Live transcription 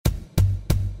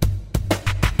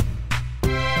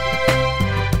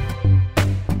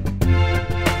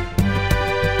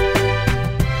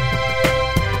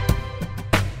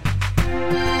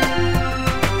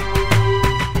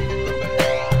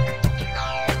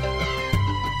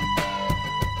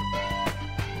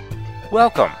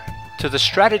Welcome to the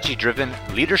Strategy-Driven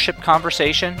Leadership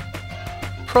Conversation,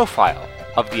 Profile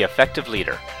of the Effective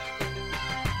Leader.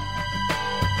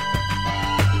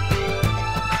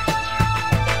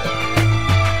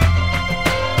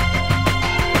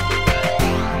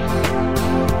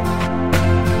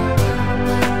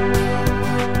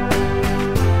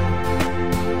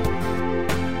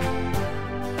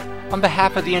 On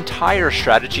behalf of the entire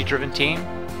Strategy-Driven team,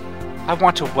 I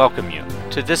want to welcome you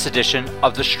to this edition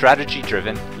of the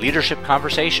Strategy-Driven Leadership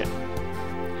Conversation,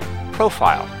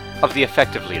 Profile of the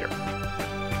Effective Leader.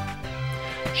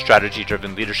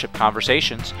 Strategy-Driven Leadership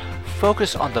Conversations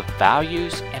focus on the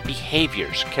values and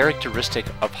behaviors characteristic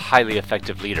of highly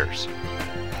effective leaders.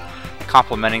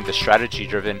 Complementing the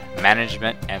Strategy-Driven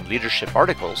Management and Leadership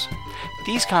articles,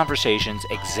 these conversations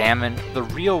examine the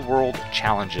real-world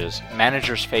challenges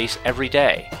managers face every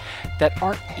day that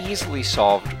aren't easily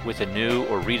solved with a new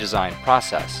or redesigned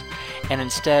process, and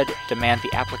instead demand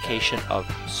the application of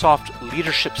soft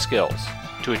leadership skills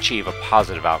to achieve a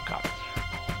positive outcome.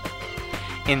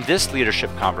 In this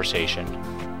leadership conversation,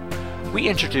 we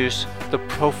introduce the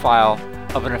profile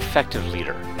of an effective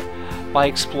leader by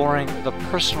exploring the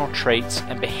personal traits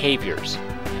and behaviors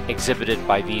exhibited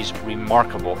by these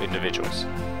remarkable individuals.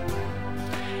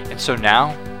 And so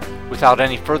now, without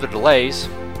any further delays,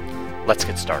 let's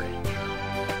get started.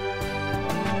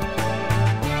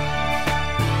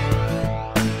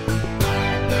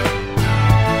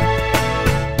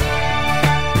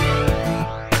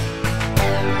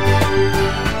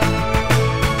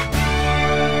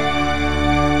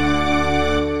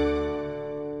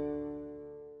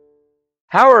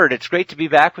 Howard, it's great to be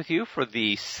back with you for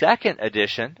the second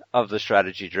edition of the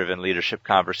Strategy-Driven Leadership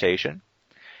Conversation.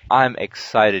 I'm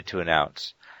excited to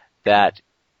announce that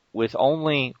with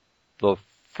only the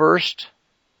first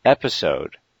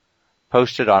episode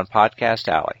posted on Podcast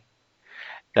Alley,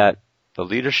 that the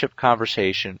Leadership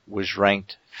Conversation was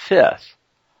ranked 5th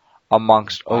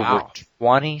amongst over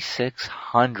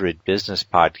 2,600 business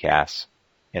podcasts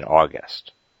in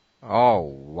August. Oh,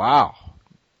 wow.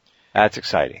 That's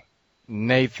exciting.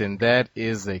 Nathan, that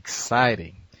is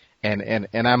exciting. And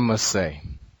I must say,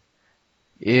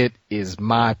 it is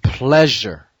my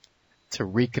pleasure to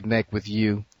reconnect with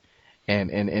you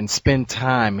and spend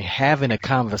time having a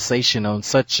conversation on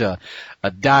such a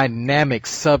dynamic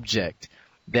subject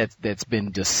that's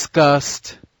been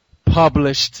discussed,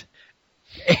 published,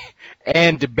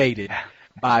 and debated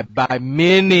by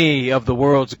many of the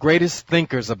world's greatest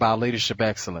thinkers about leadership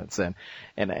excellence.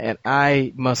 And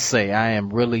I must say, I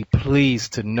am really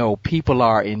pleased to know people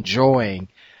are enjoying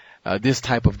this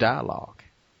type of dialogue.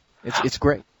 It's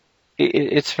great.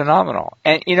 It's phenomenal.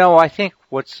 And, you know, I think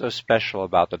what's so special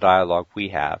about the dialogue we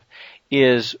have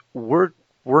is we're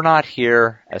not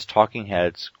here as talking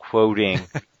heads quoting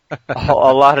a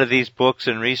lot of these books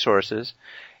and resources.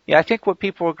 Yeah, I think what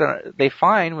people they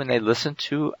find when they listen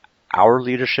to our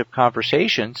leadership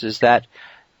conversations is that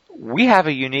we have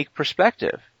a unique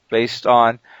perspective based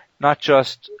on not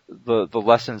just the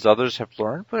lessons others have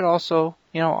learned, but also,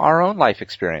 you know, our own life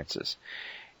experiences.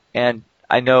 And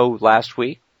I know last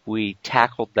week we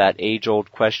tackled that age-old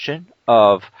question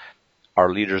of,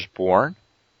 are leaders born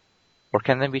or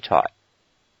can they be taught?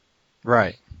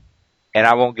 Right. And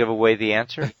I won't give away the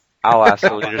answer. I'll ask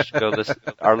the leaders to go listen,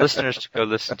 our listeners to go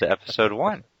listen to episode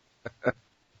 1.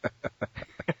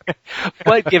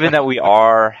 But given that we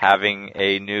are having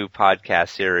a new podcast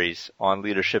series on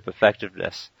leadership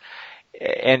effectiveness,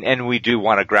 and we do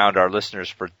want to ground our listeners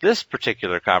for this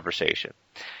particular conversation,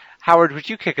 Howard, would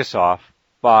you kick us off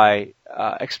by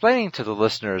explaining to the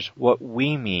listeners what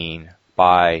we mean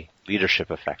by leadership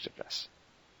effectiveness?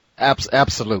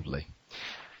 Absolutely.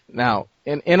 Now,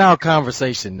 in our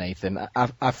conversation, Nathan,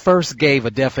 I first gave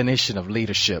a definition of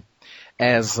leadership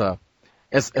as a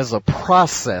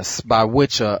process by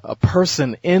which a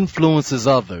person influences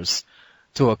others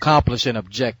to accomplish an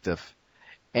objective,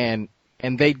 and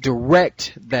they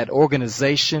direct that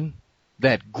organization,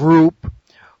 that group,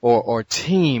 or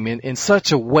team in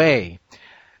such a way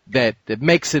that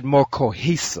makes it more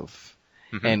cohesive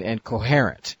and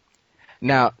coherent.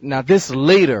 Now this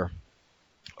leader,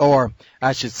 or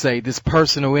I should say this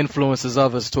person who influences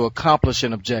others to accomplish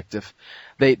an objective,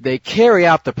 they carry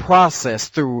out the process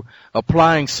through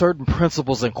applying certain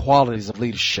principles and qualities of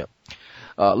leadership.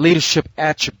 Leadership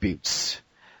attributes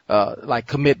like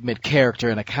commitment, character,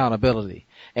 and accountability,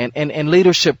 and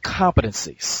leadership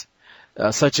competencies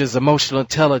such as emotional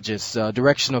intelligence,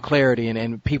 directional clarity,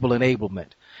 and people enablement.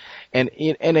 And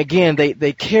again,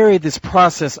 they carry this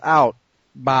process out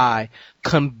by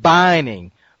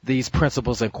combining these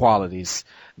principles and qualities,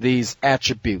 these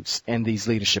attributes, and these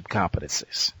leadership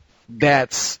competencies.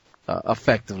 That's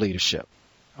effective leadership.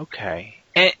 Okay.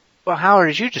 And, well, Howard,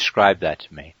 as you described that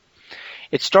to me,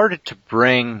 it started to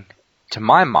bring to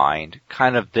my mind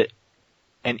kind of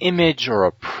an image or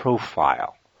a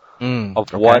profile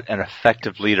of what an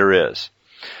effective leader is.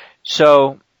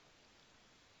 So,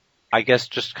 I guess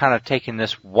just kind of taking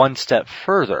this one step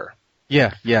further.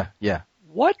 Yeah.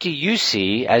 What do you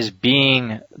see as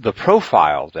being the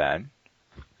profile, then,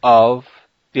 of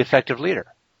the effective leader?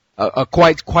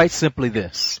 Quite simply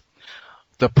this.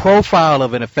 The profile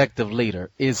of an effective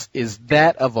leader is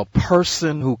that of a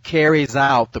person who carries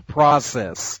out the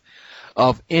process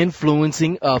of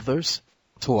influencing others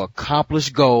to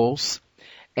accomplish goals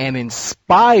and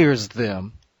inspires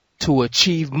them to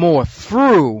achieve more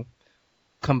through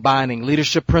combining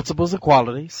leadership principles and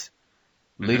qualities,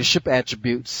 leadership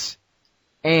attributes,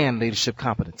 and leadership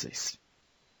competencies.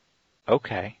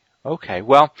 Okay.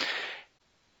 Well,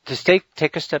 to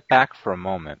take a step back for a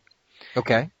moment.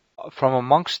 Okay. From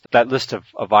amongst that list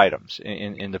of items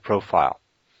in the profile,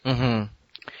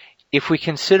 if we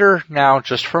consider now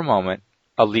just for a moment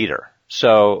a leader,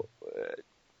 so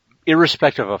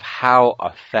irrespective of how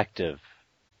effective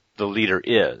the leader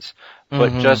is,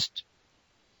 but just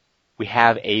we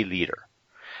have a leader.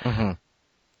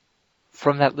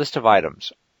 From that list of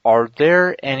items, are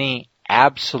there any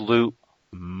absolute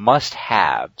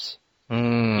must-haves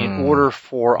in order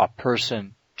for a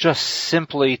person just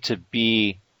simply to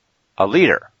be a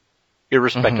leader,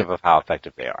 irrespective of how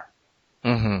effective they are?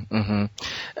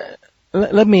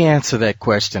 Let me answer that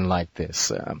question like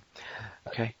this.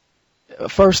 Okay.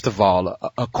 First of all,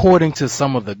 according to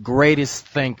some of the greatest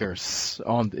thinkers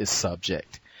on this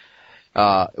subject,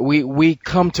 we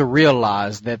come to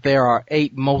realize that there are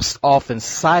 8 most often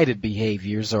cited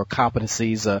behaviors or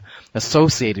competencies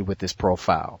associated with this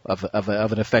profile of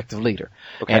an effective leader.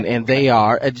 Okay. And they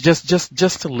are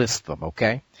just to list them,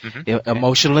 okay?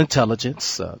 Emotional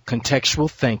intelligence, contextual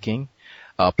thinking,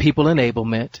 people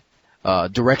enablement,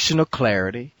 directional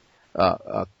clarity,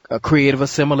 creative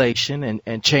assimilation,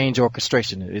 and change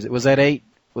orchestration. Was that 8?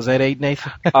 Was that 8,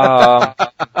 Nathan? I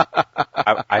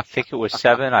think it was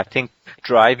 7. I think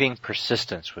driving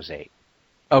persistence was 8.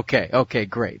 Okay,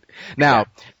 great. Now,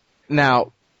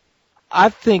 I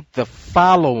think the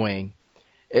following,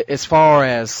 as far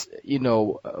as,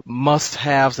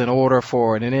 must-haves in order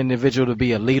for an individual to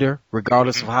be a leader,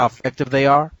 regardless of how effective they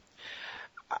are,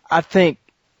 I think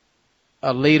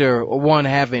a leader, one,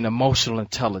 having emotional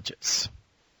intelligence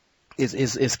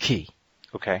is key.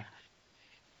 Okay.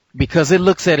 Because it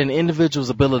looks at an individual's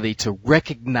ability to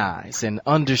recognize and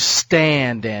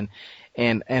understand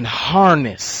and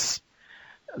harness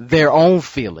their own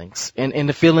feelings and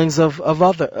the feelings of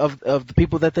the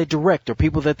people that they direct or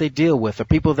people that they deal with or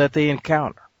people that they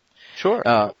encounter.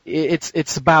 Sure.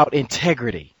 It's about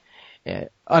integrity,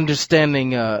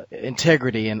 understanding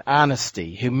integrity and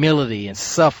honesty, humility and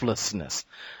selflessness,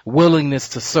 willingness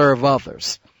to serve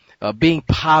others. Being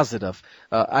positive.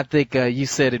 I think you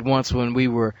said it once when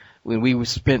we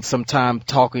spent some time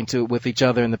talking with each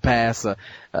other in the past.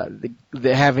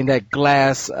 Having that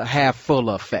glass half full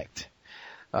effect,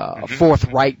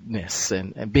 forthrightness,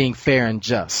 and being fair and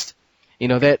just.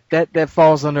 That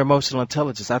falls under emotional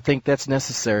intelligence. I think that's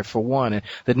necessary for one. And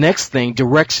the next thing,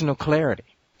 directional clarity.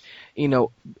 A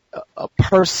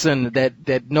person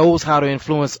that knows how to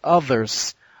influence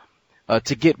others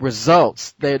to get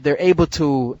results, they're able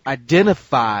to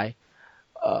identify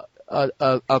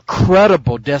a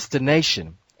credible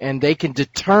destination, and they can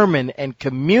determine and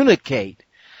communicate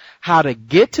how to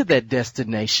get to that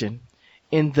destination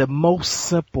in the most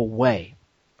simple way.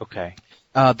 Okay.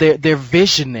 They're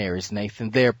visionaries,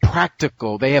 Nathan. They're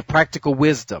practical. They have practical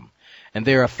wisdom, and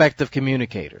they're effective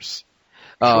communicators.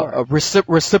 Sure.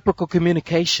 Reciprocal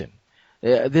communication.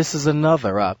 This is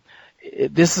another.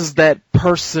 This is that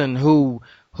person who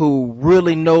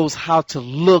really knows how to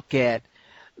look at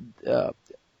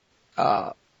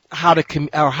how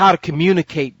to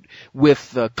communicate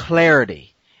with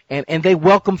clarity, and they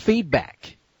welcome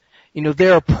feedback.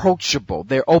 They're approachable,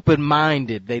 they're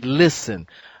open-minded, they listen,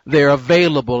 they're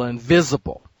available and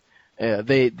visible.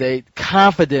 They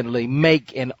confidently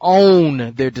make and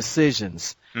own their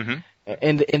decisions,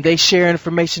 and they share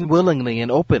information willingly and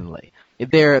openly.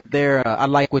 They're I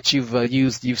like what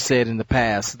you've said in the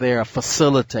past. They're a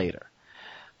facilitator.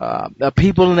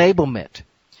 People enablement.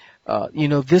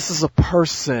 This is a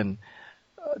person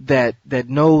that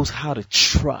knows how to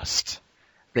trust.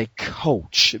 They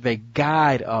coach, they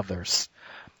guide others,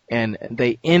 and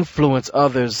they influence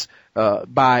others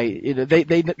by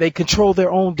they control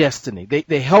their own destiny.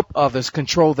 They help others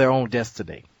control their own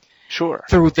destiny. Sure.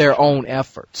 Through their own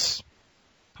efforts.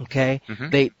 Okay? Mm-hmm.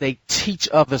 They teach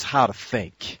others how to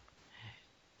think.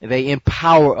 They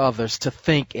empower others to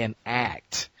think and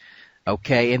act.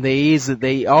 Okay, and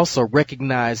they also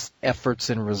recognize efforts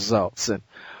and results, and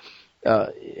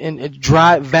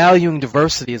valuing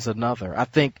diversity is another. I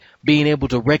think being able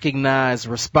to recognize,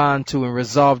 respond to, and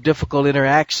resolve difficult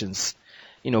interactions,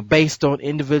 based on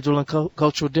individual and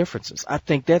cultural differences. I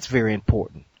think that's very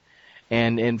important.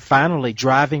 And finally,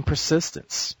 driving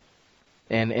persistence.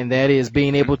 And that is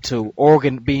being able to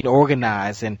being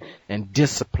organized and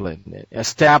disciplined,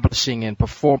 establishing and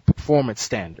performance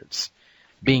standards,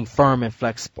 being firm and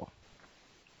flexible.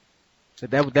 So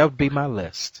that would be my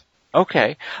list.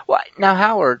 Okay. Well, now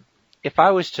Howard, if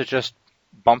I was to just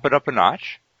bump it up a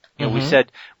notch, we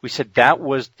said that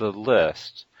was the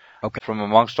list. Okay. From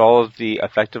amongst all of the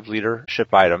effective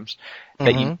leadership items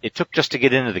that it took just to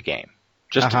get into the game,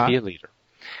 just to be a leader.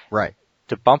 Right.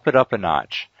 To bump it up a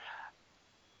notch,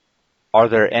 are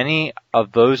there any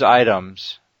of those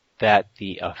items that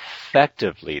the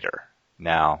effective leader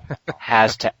now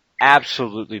has to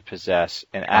absolutely possess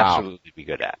and absolutely be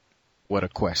good at? What a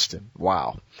question.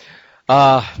 Wow.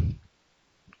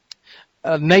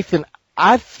 Nathan,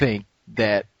 I think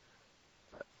that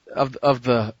of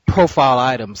the profile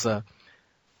items, the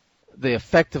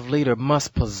effective leader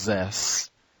must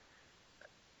possess,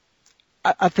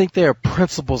 I think there are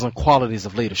principles and qualities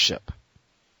of leadership.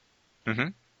 Mm-hmm.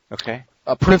 Okay.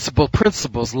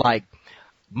 Principles like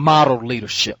model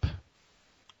leadership,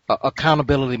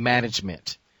 accountability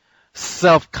management,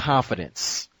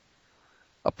 self-confidence,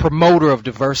 a promoter of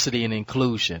diversity and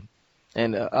inclusion,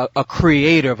 and a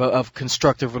creator of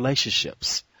constructive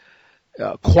relationships.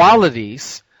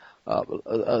 Qualities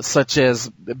such as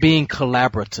being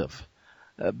collaborative,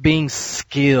 being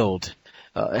skilled,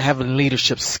 having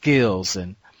leadership skills,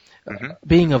 and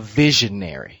being a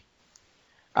visionary.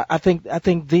 I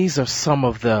think these are some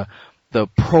of the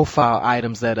profile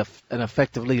items that an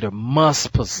effective leader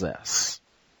must possess.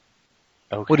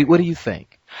 Okay. What do you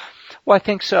think? Well, I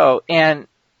think so. And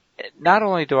not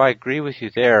only do I agree with you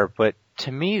there, but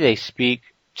to me they speak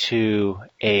to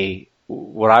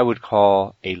what I would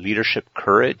call a leadership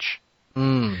courage.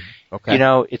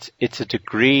 Okay. It's a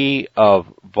degree of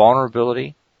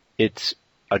vulnerability. It's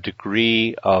a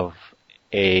degree of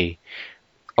a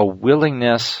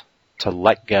willingness to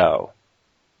let go.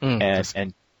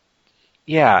 And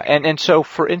so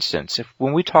for instance,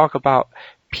 when we talk about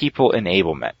people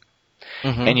enablement,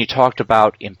 and you talked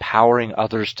about empowering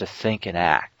others to think and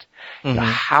act,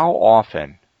 how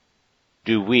often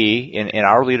do we, in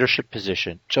our leadership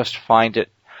position, just find it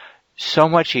so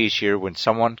much easier when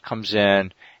someone comes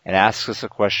in and asks us a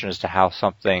question as to how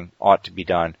something ought to be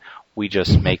done? We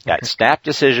just make that snap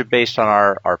decision based on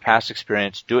our past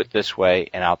experience, do it this way,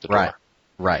 and out the door.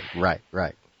 Right.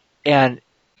 And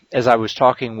as I was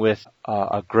talking with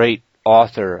a great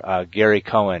author, Gary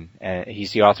Cohen, and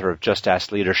he's the author of Just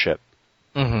Ask Leadership,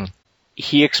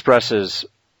 he expresses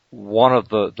one of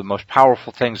the most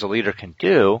powerful things a leader can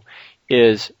do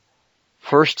is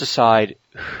first decide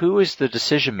who is the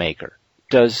decision maker.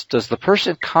 Does the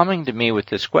person coming to me with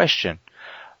this question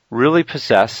really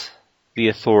possess the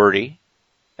authority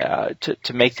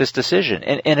to make this decision?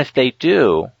 And if they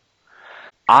do,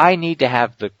 I need to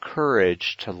have the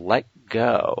courage to let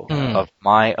go of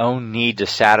my own need to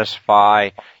satisfy,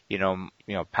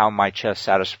 pound my chest,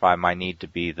 satisfy my need to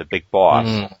be the big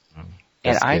boss.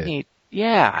 And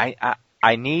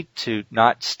I need to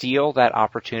not steal that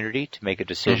opportunity to make a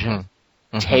decision,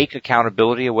 take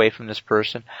accountability away from this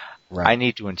person. Right. I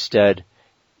need to instead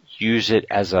use it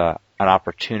as an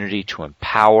opportunity to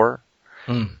empower,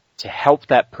 to help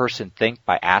that person think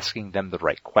by asking them the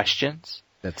right questions.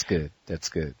 That's good.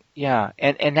 Yeah,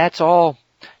 and that's all,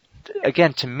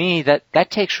 again, to me, that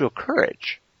takes real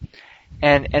courage.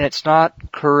 And it's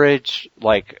not courage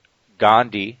like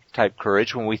Gandhi type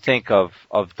courage. When we think of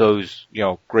those,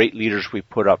 great leaders we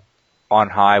put up on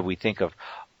high, we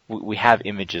have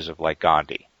images of like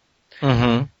Gandhi.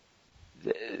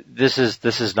 This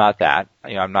is not that.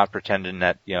 I'm not pretending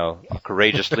that, a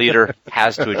courageous leader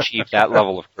has to achieve that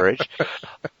level of courage.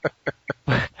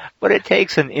 But it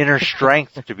takes an inner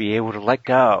strength to be able to let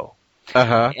go.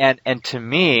 And to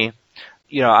me,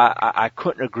 I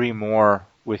couldn't agree more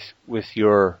with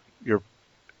your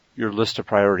list of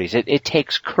priorities. It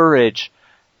takes courage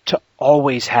to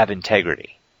always have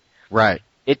integrity. Right.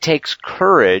 It takes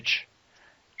courage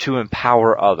to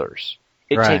empower others.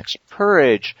 It takes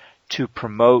courage to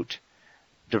promote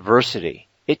diversity.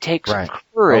 It takes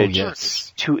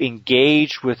courage to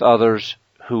engage with others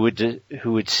who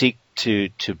would seek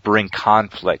to bring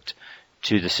conflict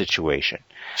to the situation.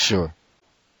 Sure.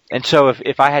 And so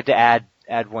if I had to add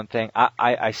add one thing.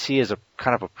 I see as a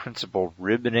kind of a principle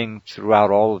ribboning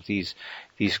throughout all of these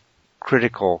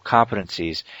critical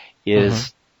competencies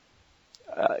is,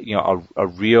 a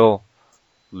real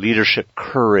leadership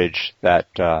courage that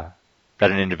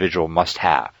an individual must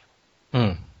have.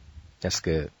 That's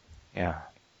good. Yeah.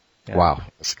 Wow,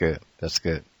 that's good. That's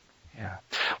good. Yeah.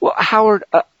 Well, Howard,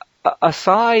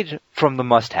 aside from the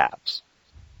must-haves,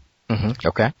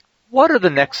 okay, what are the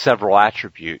next several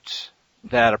attributes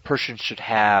that a person should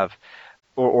have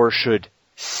or should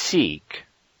seek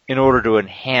in order to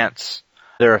enhance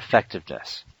their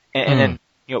effectiveness? And then,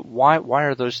 why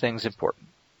are those things important?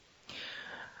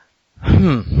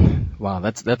 Wow,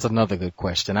 that's another good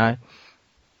question. I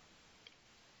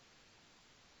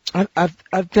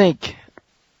think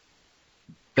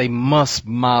they must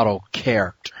model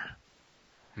character.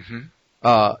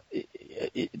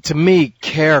 To me,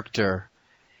 character,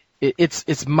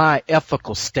 it's my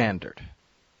ethical standard,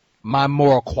 my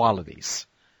moral qualities,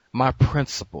 my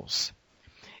principles.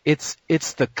 It's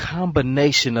the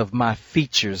combination of my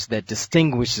features that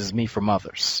distinguishes me from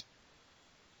others.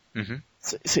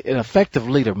 See, an effective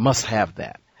leader must have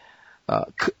that.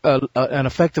 An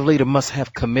effective leader must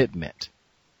have commitment.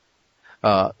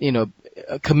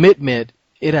 Commitment,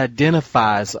 it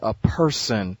identifies a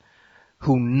person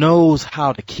who knows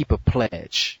how to keep a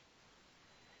pledge.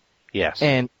 Yes.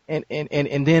 And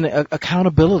then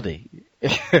accountability.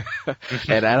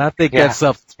 And I think that's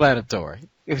self-explanatory.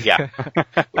 Yeah.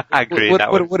 I agree.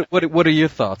 What are your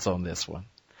thoughts on this one?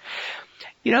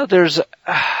 There's,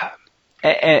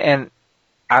 and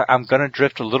I'm going to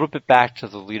drift a little bit back to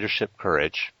the leadership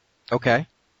courage. Okay.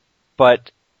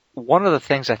 But one of the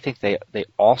things I think they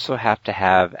also have to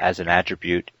have as an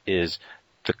attribute is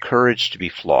the courage to be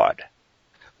flawed.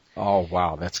 Oh,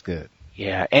 wow, that's good.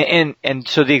 Yeah, and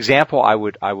so the example I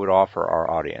would offer our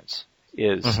audience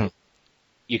is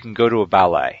you can go to a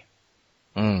ballet,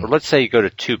 or let's say you go to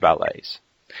 2 ballets,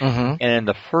 and in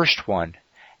the first one,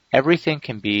 everything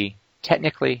can be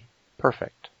technically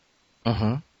perfect.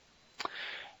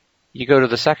 You go to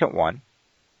the second one,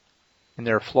 and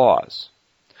there are flaws.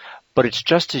 But it's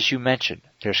just as you mentioned,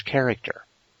 there's character.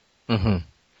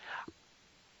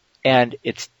 And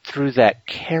it's through that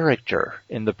character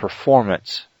in the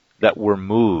performance that we're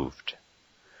moved.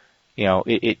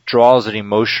 It draws an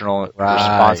emotional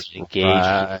response and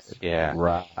engagement.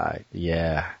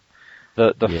 Yeah.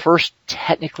 The first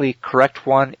technically correct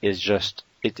one is just,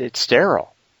 it's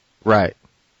sterile. Right.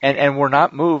 And we're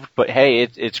not moved, but hey,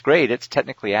 it's great. It's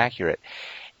technically accurate.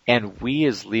 And we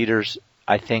as leaders,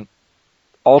 I think,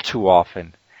 all too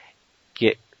often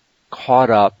get caught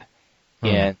up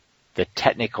in the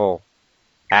technical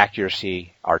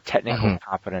accuracy, our technical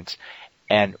competence,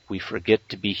 and we forget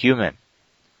to be human.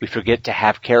 We forget to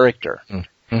have character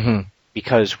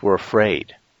because we're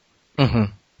afraid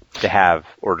to have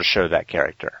or to show that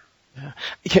character.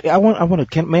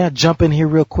 May I jump in here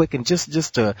real quick and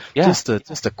just a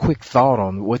quick thought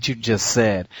on what you just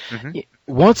said.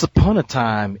 Once upon a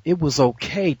time, it was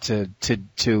okay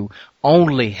to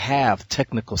only have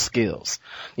technical skills.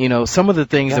 Some of the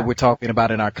things that we're talking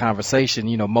about in our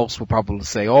conversation, most will probably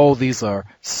say, oh, these are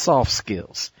soft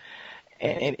skills.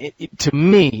 And to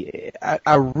me,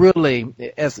 I really,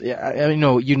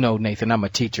 Nathan, I'm a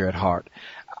teacher at heart.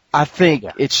 I think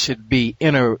it should be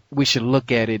we should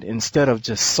look at it instead of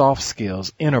just soft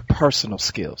skills, interpersonal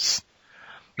skills.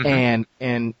 And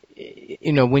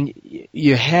when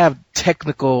you have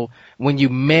when you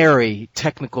marry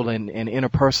technical and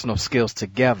interpersonal skills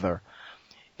together,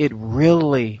 it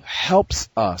really helps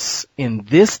us in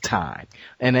this time.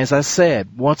 And as I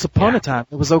said, once upon a time,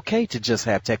 it was okay to just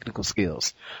have technical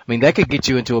skills. I mean, that could get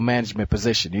you into a management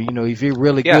position. If you're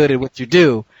really good at what you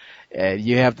do,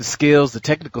 you have the skills, the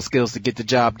technical skills to get the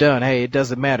job done. Hey, it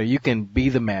doesn't matter. You can be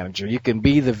the manager. You can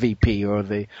be the VP or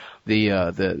the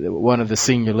one of the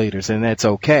senior leaders, and that's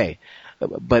okay.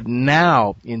 But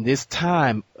now, in this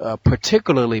time,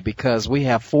 particularly because we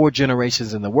have 4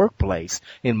 generations in the workplace,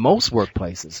 in most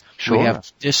workplaces,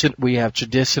 we have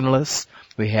traditionalists,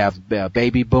 we have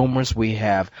baby boomers, we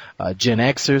have Gen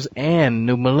Xers, and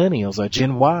new millennials or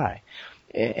Gen Y,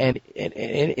 and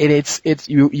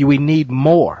we need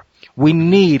more. We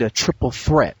need a triple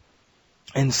threat,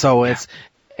 and so as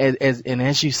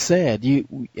you said,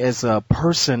 you as a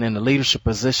person in a leadership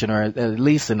position, or at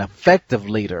least an effective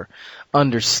leader,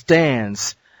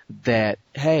 understands that,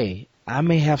 hey, I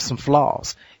may have some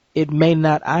flaws.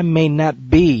 I may not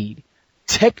be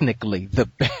technically the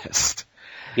best.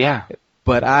 Yeah.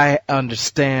 But I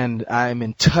understand I'm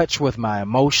in touch with my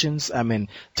emotions. I'm in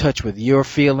touch with your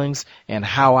feelings and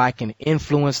how I can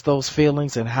influence those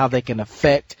feelings and how they can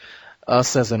affect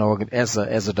us as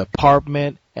as a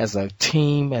department, as a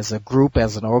team, as a group,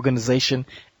 as an organization,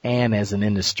 and as an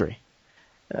industry.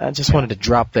 I just wanted to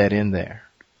drop that in there.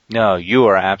 No, you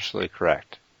are absolutely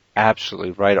correct.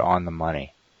 Absolutely right on the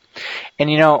money. And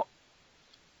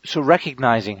so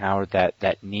recognizing, Howard,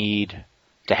 that need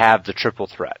to have the triple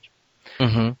threat,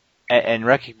 mm-hmm. and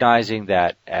recognizing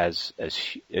that as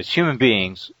human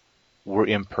beings, we're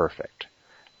imperfect.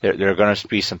 There are going to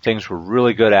be some things we're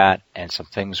really good at and some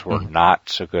things we're mm-hmm. not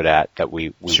so good at that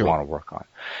we Sure. want to work on.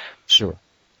 Sure.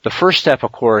 The first step,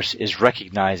 of course, is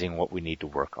recognizing what we need to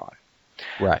work on.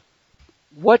 Right.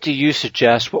 What do you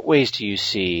suggest? What ways do you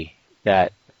see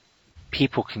that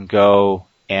people can go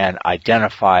and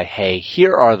identify, hey,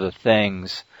 here are the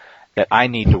things that I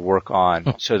need to work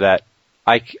on so that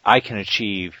I can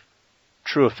achieve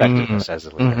true effectiveness mm-hmm. as a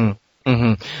leader? Mm-hmm.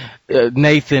 Mm-hmm.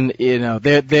 Nathan,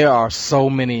 there are so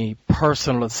many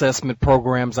personal assessment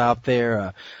programs out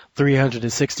there,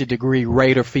 360-degree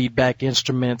radar feedback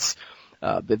instruments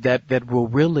that will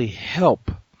really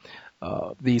help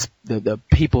the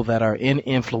people that are in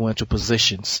influential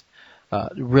positions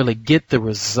really get the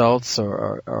results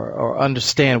or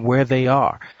understand where they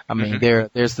are. I mean, mm-hmm.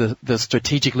 there's the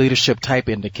strategic leadership type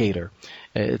indicator.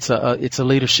 It's a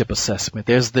leadership assessment.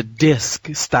 There's the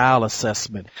DISC style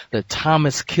assessment, the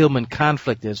Thomas Kilmann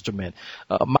conflict instrument,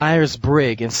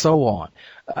 Myers-Briggs, and so on.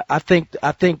 I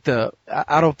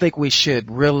don't think we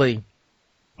should really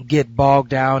get bogged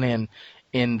down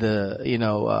in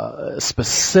the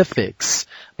specifics,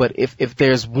 but if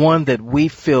there's one that we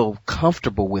feel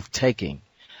comfortable with taking,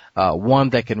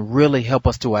 one that can really help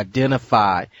us to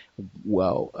identify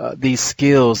these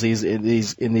skills in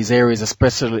these areas,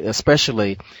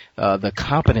 especially the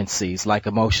competencies like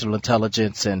emotional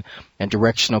intelligence and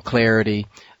directional clarity,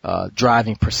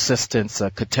 driving persistence,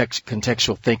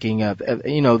 contextual thinking,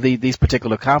 these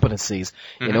particular competencies.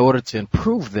 Mm-hmm. In order to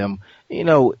improve them,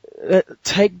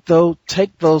 take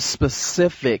those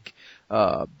specific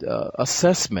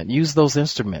assessment, use those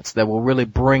instruments that will really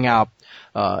bring out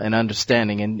an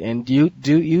understanding, and you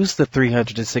do use the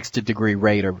 360-degree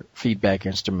radar feedback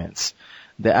instruments.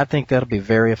 I think that'll be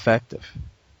very effective.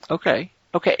 Okay.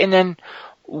 And then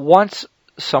once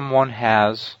someone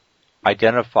has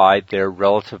identified their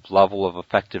relative level of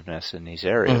effectiveness in these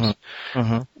areas, mm-hmm.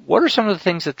 Mm-hmm. what are some of the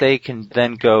things that they can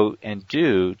then go and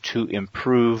do to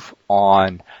improve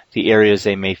on the areas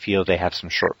they may feel they have some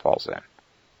shortfalls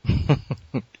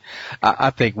in?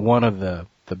 I think one of the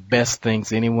best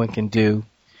things anyone can do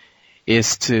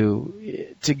is to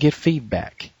get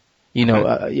feedback.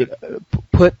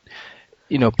 Put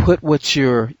what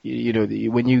you're,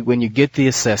 when you get the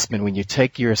assessment, when you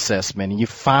take your assessment and you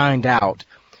find out,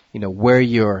 where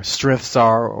your strengths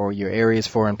are or your areas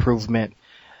for improvement,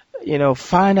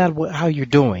 find out how you're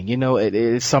doing. It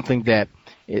is something that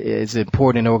is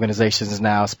important in organizations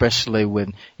now, especially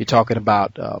when you're talking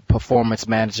about performance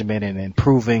management and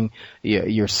improving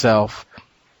yourself.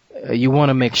 You want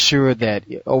to make sure that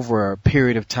over a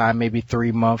period of time, maybe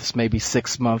 3 months, maybe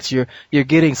 6 months, you're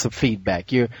getting some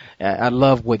feedback. I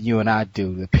love what you and I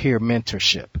do, the peer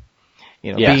mentorship.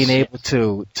 Yes. Being able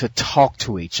to talk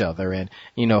to each other and,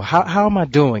 how am I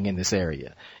doing in this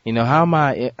area? How am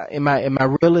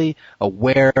I really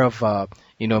aware of,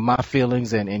 my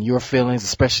feelings and your feelings,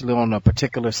 especially on a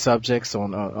particular subjects,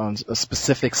 on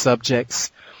specific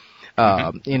subjects?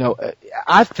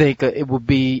 I think it would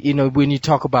be, when you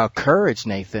talk about courage,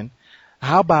 Nathan,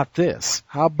 how about this?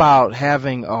 How about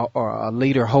having a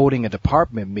leader holding a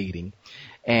department meeting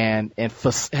and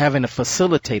having a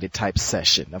facilitated type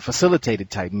session, a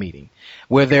facilitated type meeting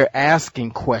where they're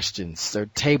asking questions, they're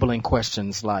tabling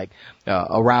questions like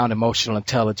around emotional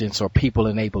intelligence or people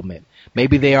enablement.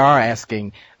 Maybe they are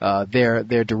asking their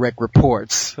direct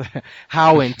reports,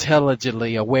 how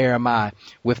intelligently aware am I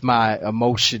with my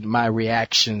emotion, my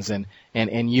reactions,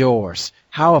 and yours?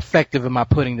 How effective am I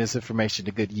putting this information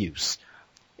to good use?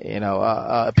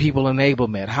 People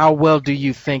enablement. How well do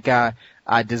you think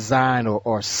I design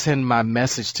or send my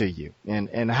message to you?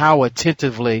 And how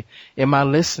attentively am I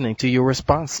listening to your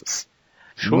responses?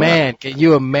 Sure. Man, can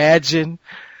you imagine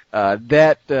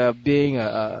that being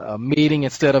a meeting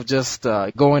instead of just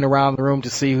going around the room to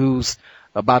see who's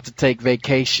about to take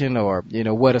vacation or,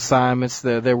 what assignments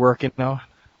they're working on?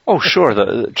 Oh, sure.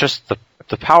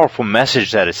 The powerful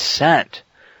message that is sent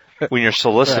when you're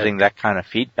soliciting right. That kind of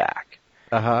feedback.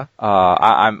 Uh-huh.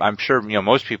 I'm sure,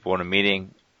 most people in a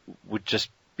meeting would just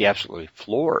be absolutely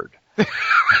floored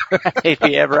if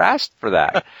he ever asked for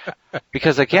that.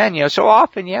 Because again, so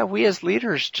often, we as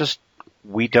leaders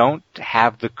we don't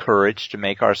have the courage to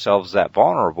make ourselves that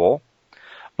vulnerable,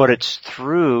 But it's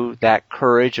through that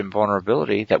courage and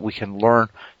vulnerability that we can learn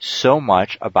so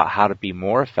much about how to be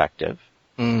more effective.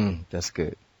 That's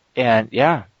good. And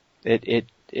yeah, it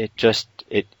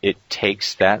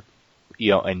takes that,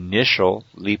 initial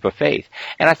leap of faith.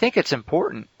 And I think it's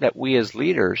important that we as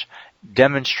leaders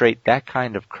demonstrate that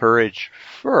kind of courage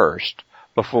first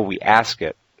before we ask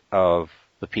it of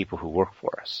the people who work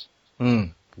for us.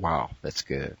 Wow, that's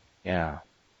good. Yeah.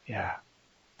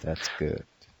 That's good.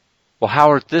 Well,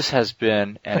 Howard, this has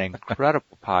been an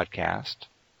incredible podcast.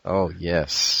 Oh,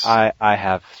 yes. I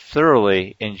have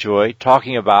thoroughly enjoyed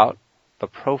talking about the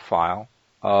profile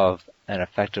of an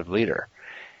effective leader,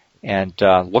 and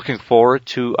looking forward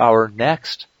to our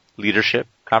next leadership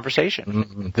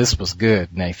conversation. This was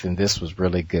good, Nathan. This was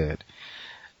really good.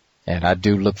 And I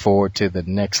do look forward to the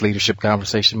next leadership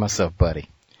conversation myself, buddy.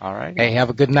 All right. Hey, have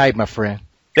a good night, my friend.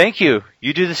 Thank you.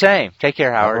 You do the same. Take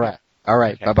care, Howard. All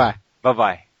right. Okay. Bye-bye.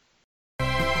 Bye-bye.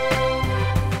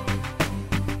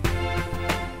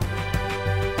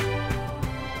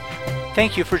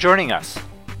 Thank you for joining us.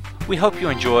 We hope you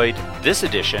enjoyed this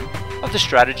edition of the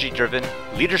Strategy-Driven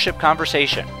Leadership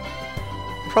Conversation,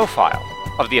 Profile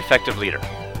of the Effective Leader.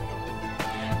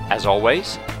 As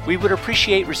always, we would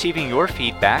appreciate receiving your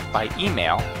feedback by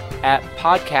email at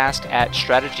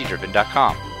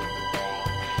podcast@strategydriven.com.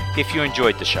 If you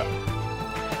enjoyed the show,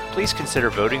 please consider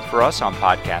voting for us on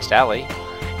Podcast Alley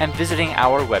and visiting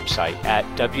our website at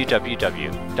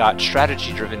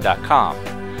www.strategydriven.com,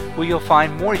 where you'll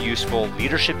find more useful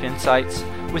leadership insights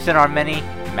within our many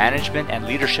management and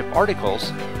leadership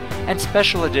articles and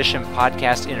special edition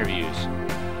podcast interviews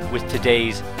with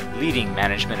today's leading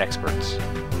management experts.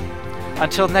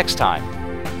 Until next time,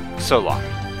 so long.